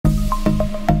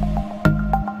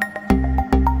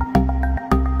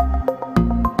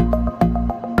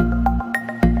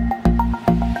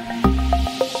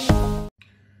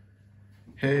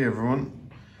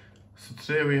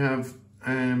Today we have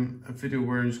a video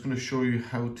where I'm just going to show you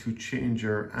how to change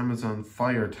your Amazon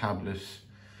Fire tablet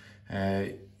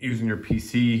using your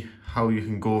PC, how you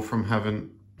can go from having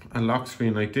a lock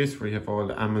screen like this where you have all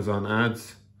the Amazon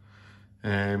ads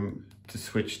to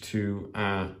switch to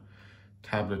a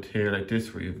tablet here like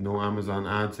this where you have no Amazon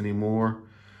ads anymore.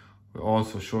 We'll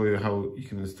also show you how you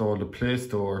can install the Play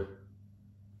Store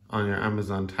on your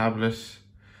Amazon tablet,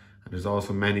 and there's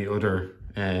also many other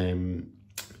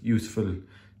useful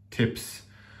tips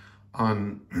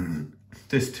on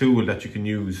this tool that you can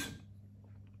use.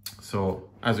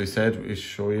 So as I said, we'll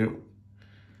show you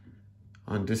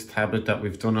on this tablet that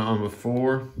we've done it on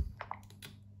before.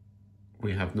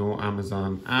 We have no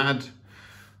Amazon ad.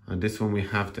 On this one we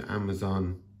have the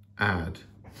Amazon ad.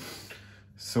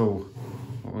 So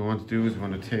what we want to do is we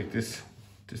want to take this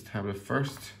tablet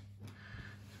first.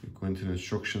 So we go into the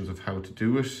instructions of how to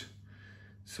do it.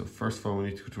 So first of all, we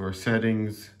need to go to our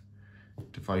settings,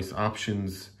 device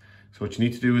options. So what you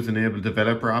need to do is enable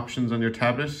developer options on your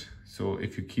tablet. So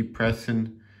if you keep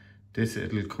pressing this,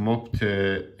 it'll come up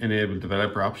to enable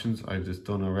developer options. I've just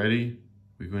done already.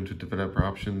 We go into developer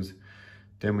options.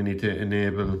 Then we need to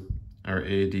enable our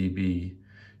ADB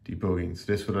debugging. So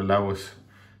this will allow us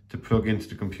to plug into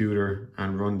the computer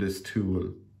and run this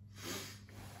tool.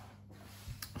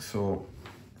 So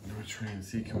we'll try and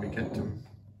see, can we get them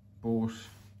both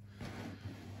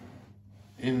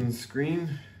in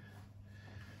screen?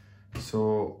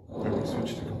 So I'm going to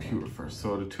switch to the computer first.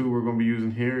 So the tool we're going to be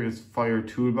using here is Fire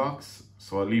Toolbox.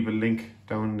 So I'll leave a link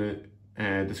down the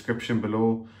description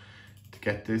below to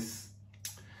get this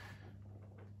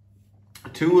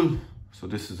tool. So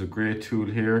this is a great tool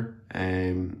here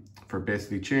for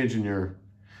basically changing your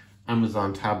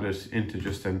Amazon tablet into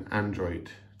just an Android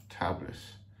tablet.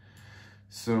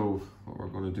 So what we're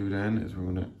going to do then is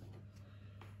we're going to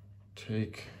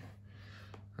take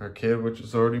our cable, which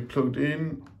is already plugged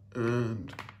in,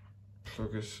 and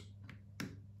plug it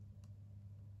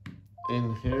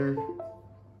in here.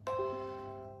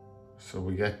 So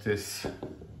we get this.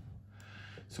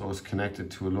 So it's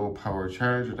connected to a low power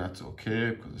charger. That's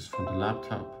okay because it's from the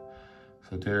laptop.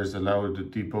 So there's allow the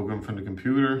debugging from the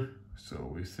computer.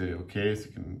 So we say okay, so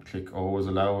you can click always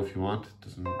allow if you want, it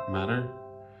doesn't matter.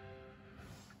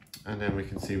 And then we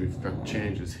can see we've got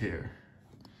changes here.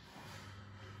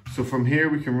 So from here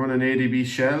we can run an ADB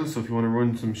shell. So if you want to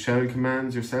run some shell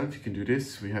commands yourself, you can do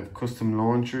this. We have custom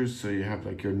launchers. So you have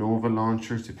like your Nova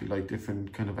launchers if you like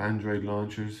different kind of Android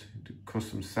launchers.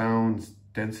 Custom sounds,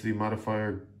 density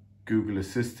modifier, Google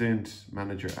Assistant,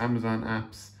 manage your Amazon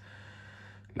apps,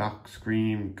 lock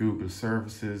screen, Google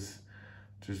services.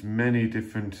 There's many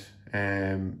different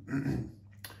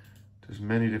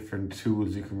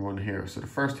tools you can run here. So the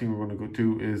first thing we're going to go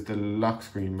to is the lock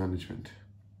screen management.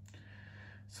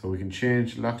 So we can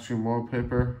change the lock screen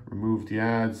wallpaper, remove the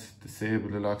ads, disable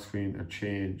the lock screen, or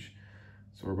change.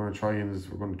 So we're going to try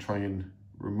and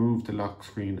remove the lock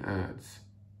screen ads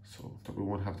so that we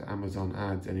won't have the Amazon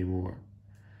ads anymore.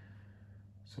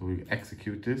 So we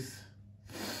execute this.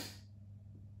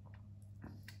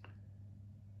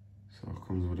 So it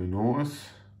comes with a notice.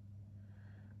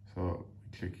 So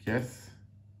we click yes.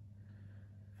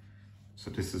 So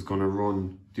this is going to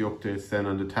run the updates then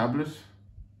on the tablet.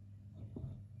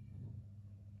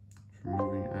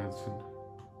 Removing ads.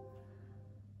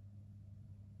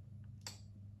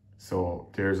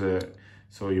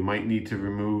 So you might need to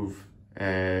remove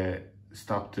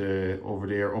stop the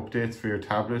over-the-air updates for your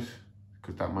tablet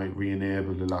because that might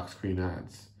re-enable the lock screen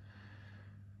ads.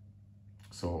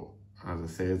 So as it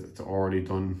says, it's already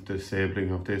done the disabling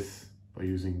of this by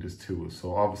using this tool.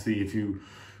 So obviously if you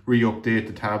re-update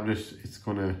the tablet, it's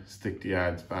gonna stick the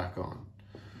ads back on.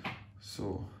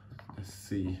 So let's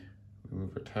see, we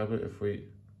move our tablet if we,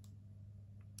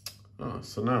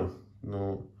 so now,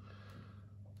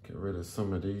 get rid of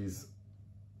some of these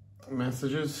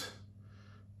messages.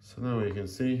 So now you can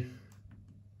see,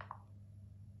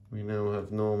 we now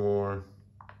have no more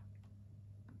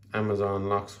Amazon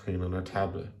lock screen on our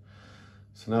tablet.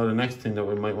 So now the next thing that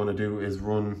we might want to do is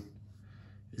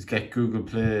get Google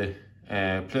Play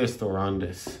Store on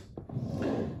this.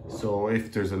 So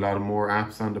if there's a lot of more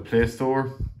apps on the Play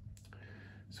Store,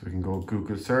 so we can go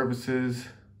Google Services.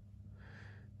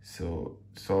 So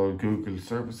Google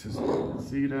Services, you can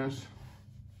see that.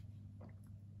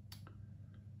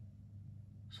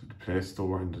 So the Play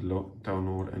Store and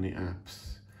download any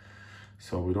apps.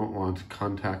 So we don't want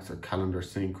contacts or calendar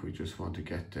sync, we just want to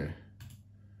get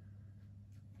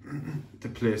the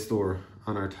Play Store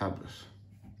on our tablet.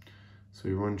 So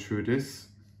we run through this.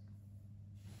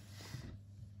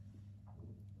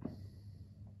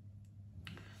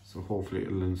 So hopefully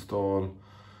it'll install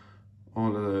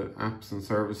all of the apps and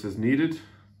services needed.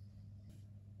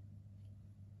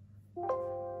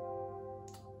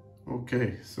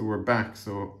 Okay, so we're back.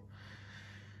 So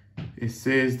it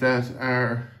says that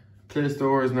our Play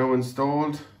Store is now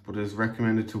installed, but it is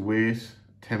recommended to wait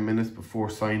 10 minutes before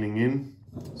signing in.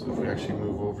 So if we actually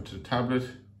move over to the tablet,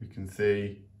 we can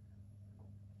see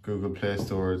Google Play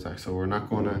Store is actually, so we're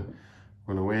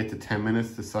gonna wait the 10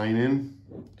 minutes to sign in.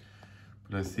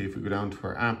 But let's see, if we go down to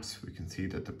our apps, we can see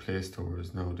that the Play Store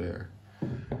is now there.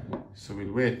 So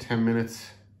we'll wait 10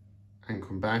 minutes and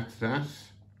come back to that.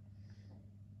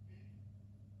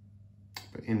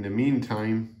 But in the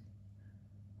meantime,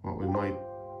 what we might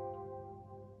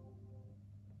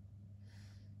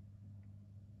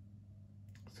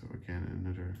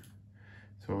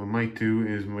what we might do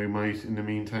is in the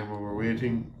meantime, while we're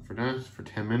waiting for that for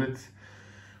 10 minutes,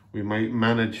 we might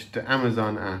manage the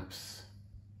Amazon apps.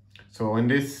 So in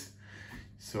this,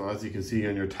 so as you can see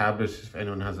on your tablet, if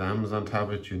anyone has an Amazon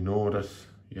tablet, you know that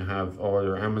you have all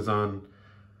your Amazon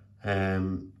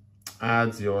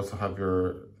ads. You also have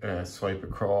your swipe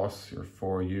across, your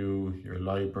For You, your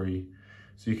library.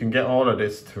 So you can get all of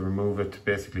this to remove it to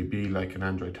basically be like an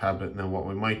Android tablet. Now what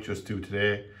we might just do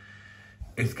today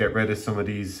is get rid of some of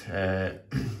these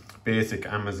basic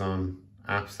Amazon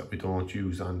apps that we don't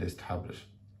use on this tablet.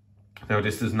 Now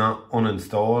this does not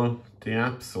uninstall the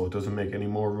apps, so it doesn't make any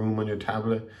more room on your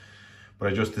tablet,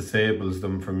 but it just disables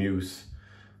them from use,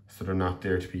 so they're not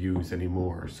there to be used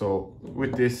anymore. So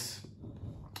with this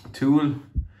tool,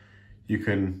 you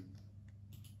can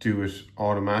do it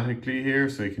automatically here.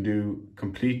 So you can do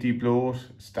complete debloat,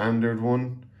 standard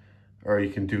one, or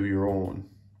you can do your own.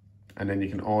 And then you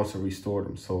can also restore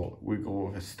them. So we go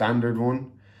with a standard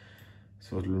one.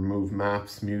 So it'll remove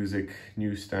maps, music,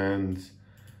 newsstands,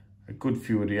 a good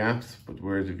few of the apps. But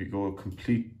whereas if you go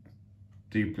complete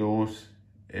debloat,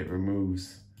 it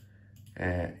removes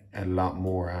a lot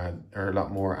more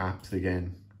apps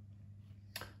again.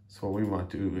 So what we want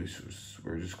to do is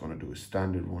we're just going to do a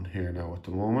standard one here now at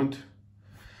the moment.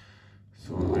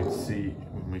 So we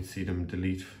might see them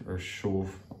delete or show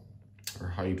or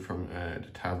hide from the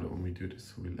tablet when we do this.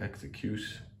 So we'll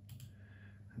execute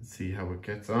and see how it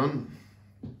gets on.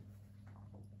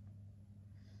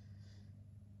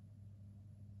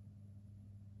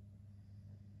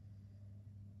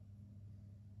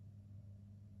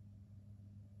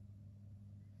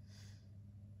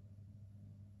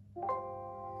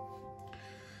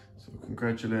 So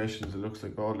congratulations, it looks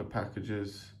like all the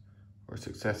packages were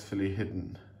successfully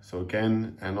hidden. So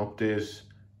again, an update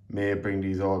may bring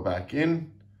these all back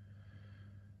in.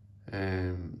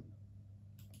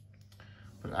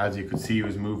 But as you could see, it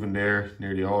was moving there.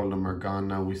 Nearly all of them are gone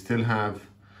now. We still have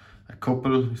a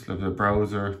couple. We still have the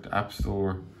browser, the App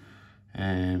Store,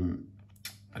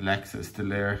 Alexa is still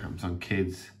there, Amazon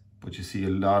Kids. But you see a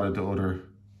lot of the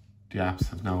apps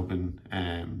have now been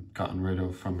gotten rid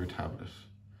of from your tablet.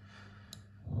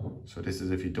 So this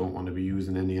is if you don't want to be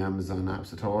using any Amazon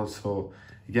apps at all. So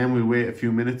again, we'll wait a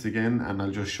few minutes again, and I'll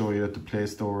just show you that the Play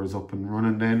Store is up and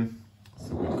running then.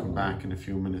 So we'll come back in a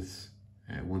few minutes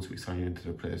once we sign into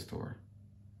the Play Store.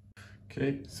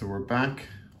 Okay, so we're back.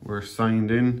 We're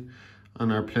signed in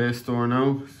on our Play Store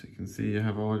now. So you can see you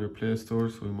have all your Play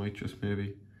Stores. So we might just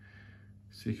maybe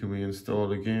see, can we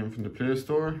install a game from the Play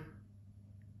Store?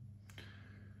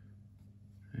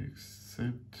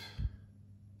 Accept.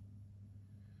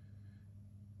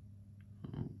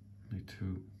 Need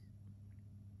to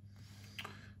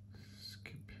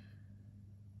skip.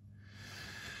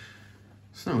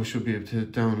 So now we should be able to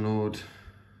download.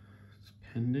 It's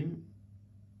pending.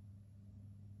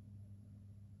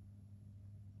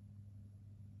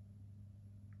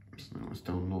 So now it's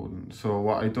downloading. So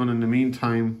what I done in the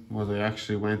meantime was I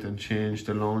actually went and changed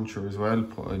the launcher as well,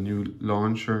 put a new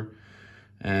launcher,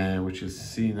 which you'll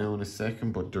see now in a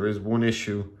second. But there is one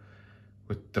issue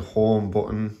with the home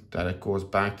button, that it goes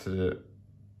back to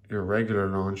your regular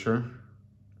launcher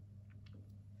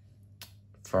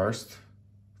first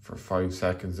for 5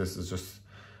 seconds. This is just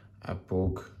a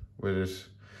bug with it,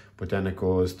 but then it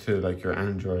goes to like your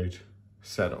Android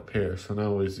setup here. So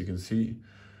now, as you can see,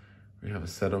 we have a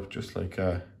setup just like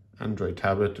a Android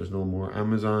tablet. There's no more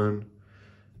Amazon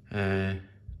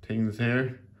things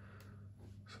here,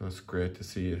 so it's great to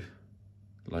see it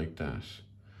like that.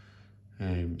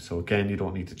 So again, you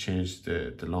don't need to change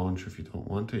the launcher if you don't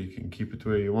want to. You can keep it the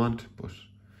way you want, but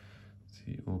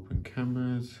see, open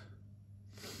cameras.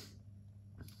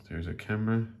 There's a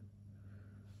camera.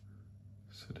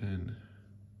 So then,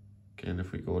 again,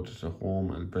 if we go to the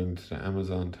home, I'll bring to the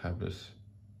Amazon tablet,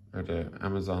 or the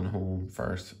Amazon home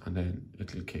first, and then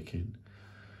it'll kick in.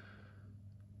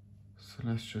 So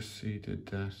let's just see, did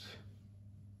that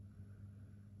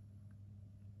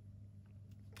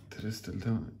Did it still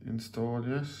don't install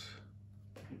yet?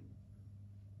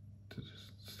 Did it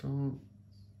install?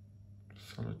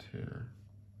 Solitaire.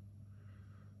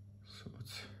 So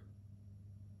it's,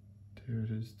 there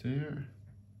it is there.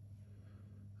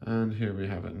 And here we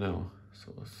have it now.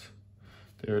 So it's,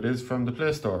 there it is from the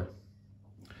Play Store.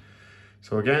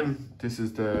 So again, this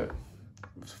is the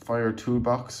Fire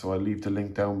Toolbox, so I'll leave the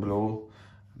link down below.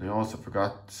 And I also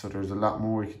forgot, so there's a lot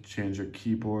more. You can change your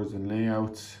keyboards and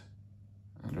layouts.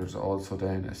 And there's also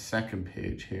then a second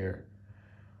page here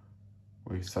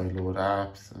where you sideload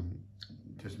apps, and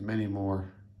there's many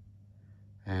more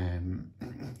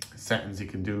settings you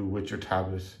can do with your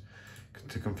tablet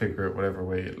to configure it whatever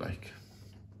way you like.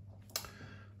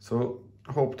 So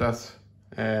I hope that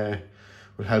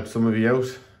will help some of you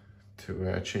out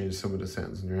to change some of the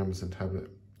settings on your Amazon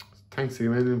tablet. Thanks a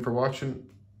million for watching.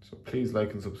 So please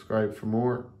like and subscribe for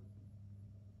more.